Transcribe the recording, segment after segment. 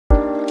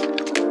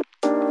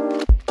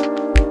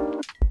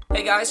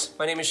Hey guys,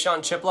 my name is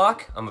Sean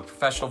Chiplock. I'm a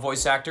professional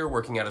voice actor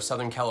working out of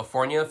Southern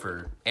California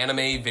for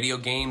anime, video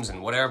games,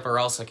 and whatever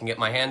else I can get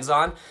my hands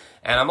on.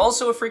 And I'm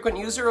also a frequent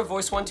user of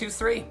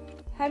Voice123.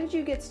 How did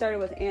you get started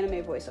with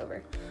anime voiceover?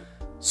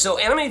 So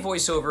Anime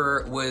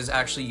Voiceover was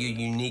actually a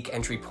unique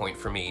entry point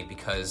for me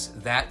because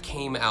that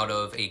came out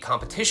of a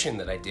competition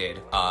that I did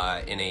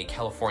in a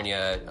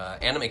California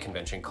anime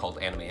convention called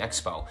Anime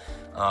Expo.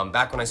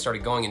 Back when I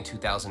started going in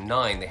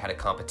 2009, they had a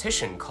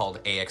competition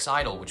called AX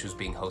Idol, which was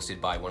being hosted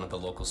by one of the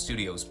local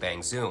studios,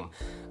 Bang Zoom.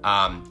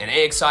 And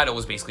AX Idol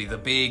was basically the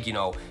big,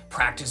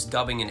 practice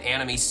dubbing an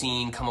anime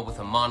scene, come up with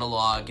a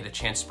monologue, get a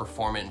chance to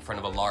perform it in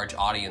front of a large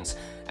audience.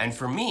 And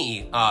for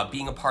me,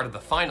 being a part of the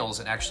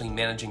finals and actually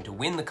managing to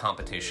win the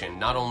competition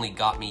not only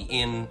got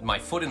me my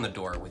foot in the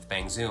door with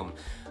Bang Zoom,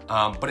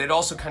 but it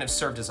also kind of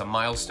served as a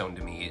milestone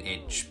to me.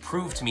 It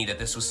proved to me that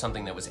this was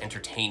something that was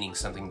entertaining,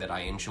 something that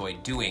I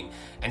enjoyed doing,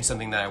 and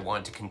something that I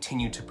wanted to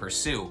continue to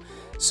pursue.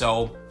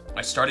 So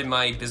I started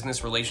my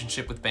business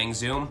relationship with Bang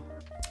Zoom.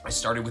 I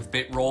started with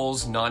bit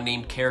roles,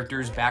 non-named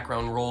characters,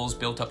 background roles,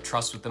 built up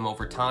trust with them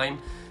over time.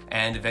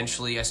 And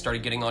eventually I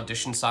started getting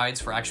audition sides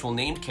for actual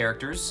named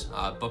characters,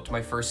 booked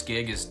my first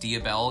gig as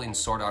Diabelle in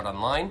Sword Art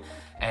Online,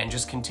 and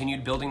just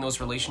continued building those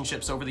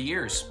relationships over the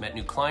years. Met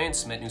new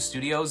clients, met new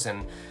studios,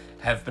 and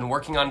have been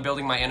working on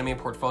building my anime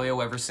portfolio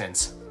ever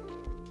since.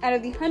 Out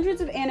of the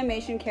hundreds of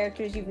animation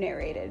characters you've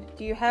narrated,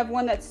 do you have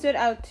one that stood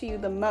out to you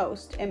the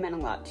most and meant a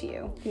lot to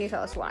you? Can you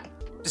tell us why?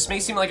 This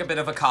may seem like a bit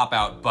of a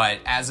cop-out, but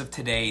as of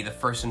today, the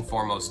first and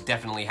foremost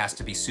definitely has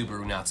to be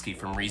Subaru Natsui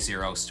from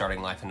ReZero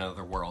Starting Life in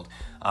Another World.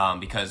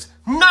 Because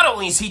not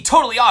only is he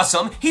totally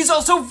awesome, he's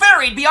also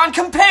varied beyond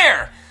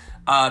compare!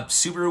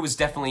 Subaru was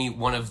definitely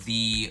one of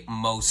the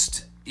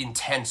most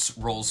intense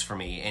roles for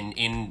me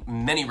in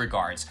many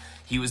regards.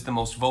 He was the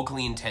most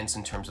vocally intense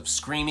in terms of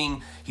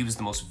screaming. He was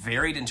the most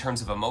varied in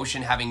terms of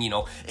emotion, having,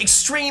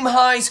 extreme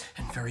highs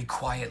and very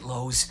quiet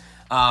lows.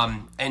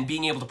 And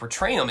being able to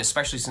portray him,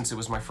 especially since it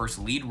was my first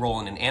lead role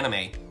in an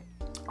anime,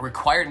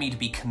 required me to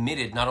be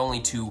committed not only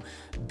to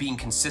being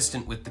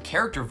consistent with the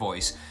character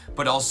voice,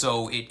 but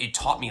also it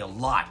taught me a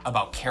lot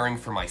about caring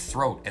for my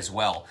throat as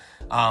well.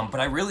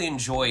 But I really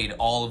enjoyed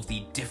all of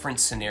the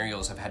different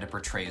scenarios I've had to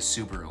portray as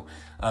Subaru.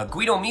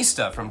 Guido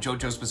Mista from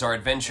JoJo's Bizarre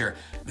Adventure,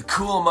 the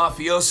cool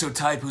mafioso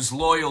type who's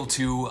loyal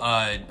to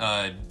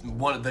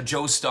one of the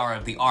Joestar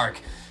of the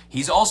arc.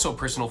 He's also a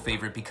personal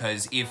favorite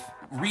because if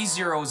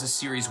ReZero is a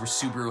series where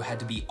Subaru had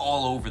to be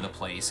all over the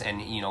place and,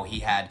 he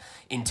had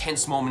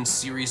intense moments,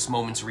 serious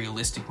moments,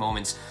 realistic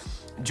moments.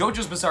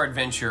 JoJo's Bizarre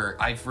Adventure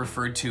I've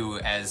referred to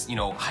as,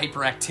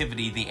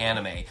 hyperactivity, the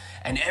anime,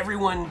 and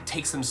everyone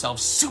takes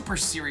themselves super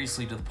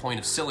seriously to the point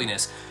of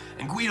silliness.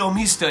 And Guido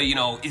Mista,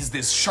 is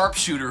this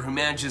sharpshooter who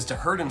manages to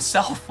hurt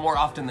himself more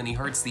often than he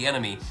hurts the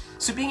enemy.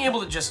 So being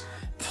able to just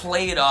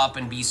play it up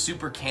and be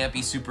super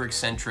campy, super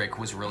eccentric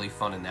was really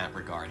fun in that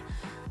regard.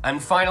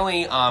 And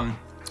finally,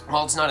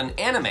 while it's not an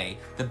anime,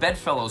 the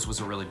Bedfellows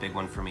was a really big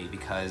one for me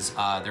because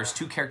there's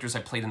two characters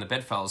I played in the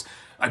Bedfellows.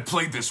 I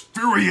played this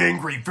very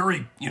angry,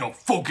 very,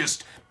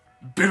 focused,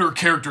 bitter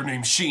character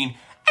named Sheen,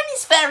 and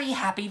this very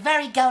happy,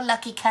 very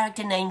go-lucky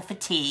character named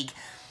Fatigue.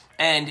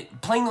 And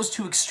playing those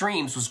two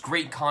extremes was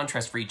great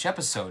contrast for each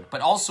episode,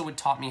 but also it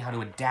taught me how to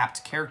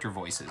adapt character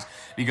voices.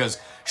 Because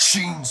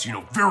Sheen's,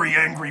 very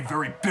angry,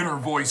 very bitter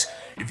voice,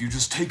 if you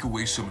just take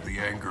away some of the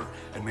anger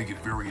and make it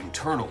very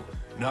internal.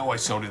 Now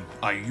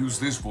I use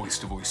this voice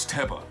to voice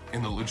Teba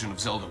in The Legend of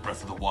Zelda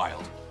Breath of the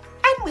Wild.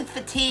 And with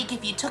Fatigue,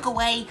 if you took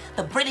away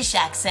the British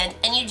accent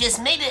and you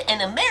just made it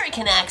an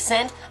American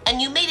accent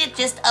and you made it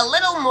just a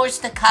little more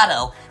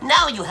staccato,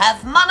 now you have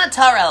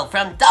Monotaro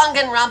from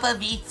Danganronpa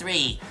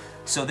V3.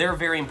 So they're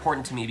very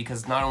important to me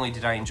because not only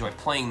did I enjoy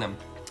playing them,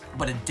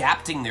 but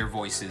adapting their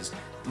voices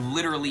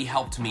literally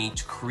helped me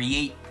to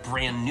create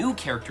brand new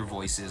character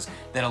voices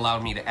that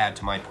allowed me to add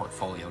to my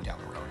portfolio down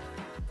the road.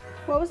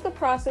 What was the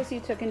process you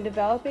took in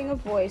developing a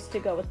voice to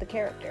go with the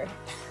character?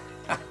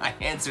 I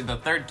answered the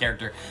third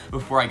character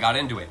before I got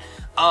into it.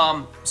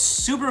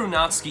 Subaru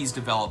Natsui's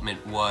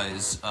development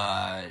was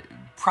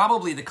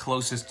probably the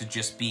closest to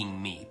just being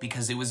me,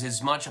 because it was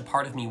as much a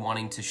part of me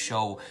wanting to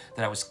show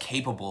that I was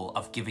capable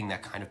of giving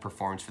that kind of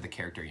performance for the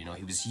character.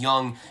 He was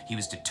young, he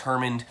was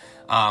determined,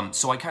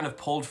 so I kind of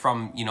pulled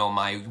from,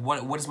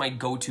 what is my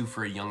go-to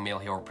for a young male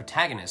hero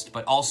protagonist,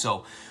 but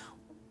also,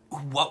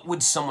 what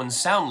would someone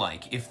sound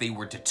like if they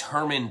were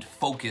determined,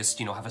 focused,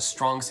 have a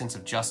strong sense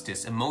of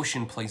justice?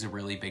 Emotion plays a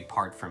really big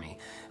part for me.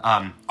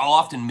 I'll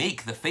often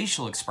make the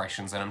facial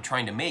expressions that I'm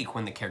trying to make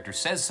when the character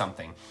says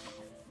something.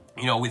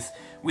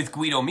 With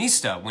Guido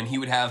Mista, when he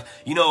would have,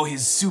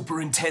 his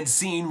super intense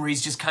scene where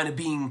he's just kind of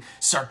being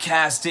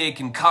sarcastic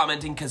and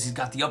commenting because he's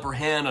got the upper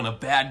hand on a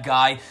bad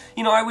guy,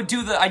 I'd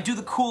do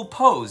the cool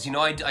pose,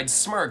 I'd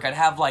smirk, I'd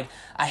have like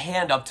a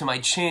hand up to my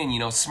chin,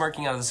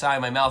 smirking out of the side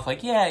of my mouth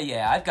like,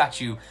 yeah, I've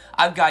got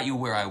you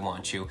where I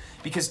want you,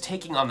 because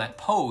taking on that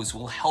pose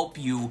will help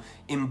you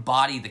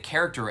embody the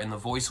character and the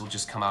voice will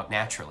just come out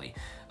naturally.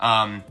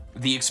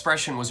 The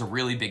expression was a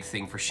really big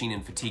thing for Sheen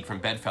and Fatigue from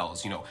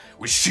Bedfellows. You know,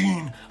 With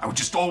Sheen, I would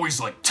just always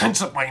like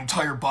tense up my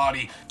entire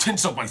body,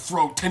 tense up my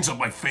throat, tense up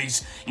my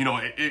face. You know,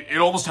 it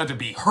almost had to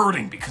be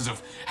hurting because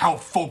of how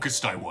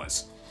focused I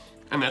was.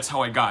 and that's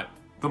how I got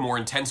the more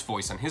intense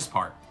voice on his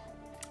part.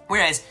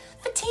 Whereas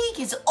Fatigue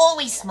is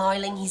always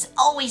smiling, he's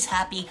always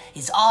happy,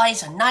 his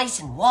eyes are nice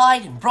and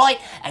wide and bright,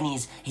 and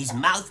his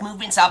mouth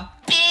movements are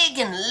big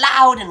and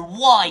loud and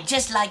wide,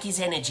 just like his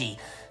energy.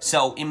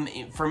 So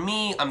for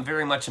me, I'm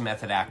very much a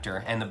method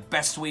actor, and the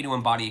best way to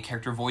embody a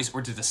character voice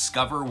or to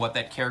discover what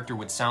that character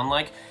would sound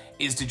like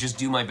is to just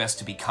do my best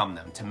to become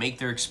them, to make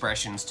their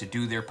expressions, to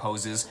do their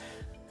poses,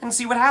 and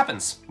see what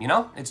happens, you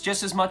know? It's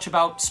just as much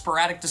about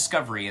sporadic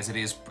discovery as it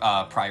is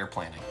prior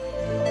planning.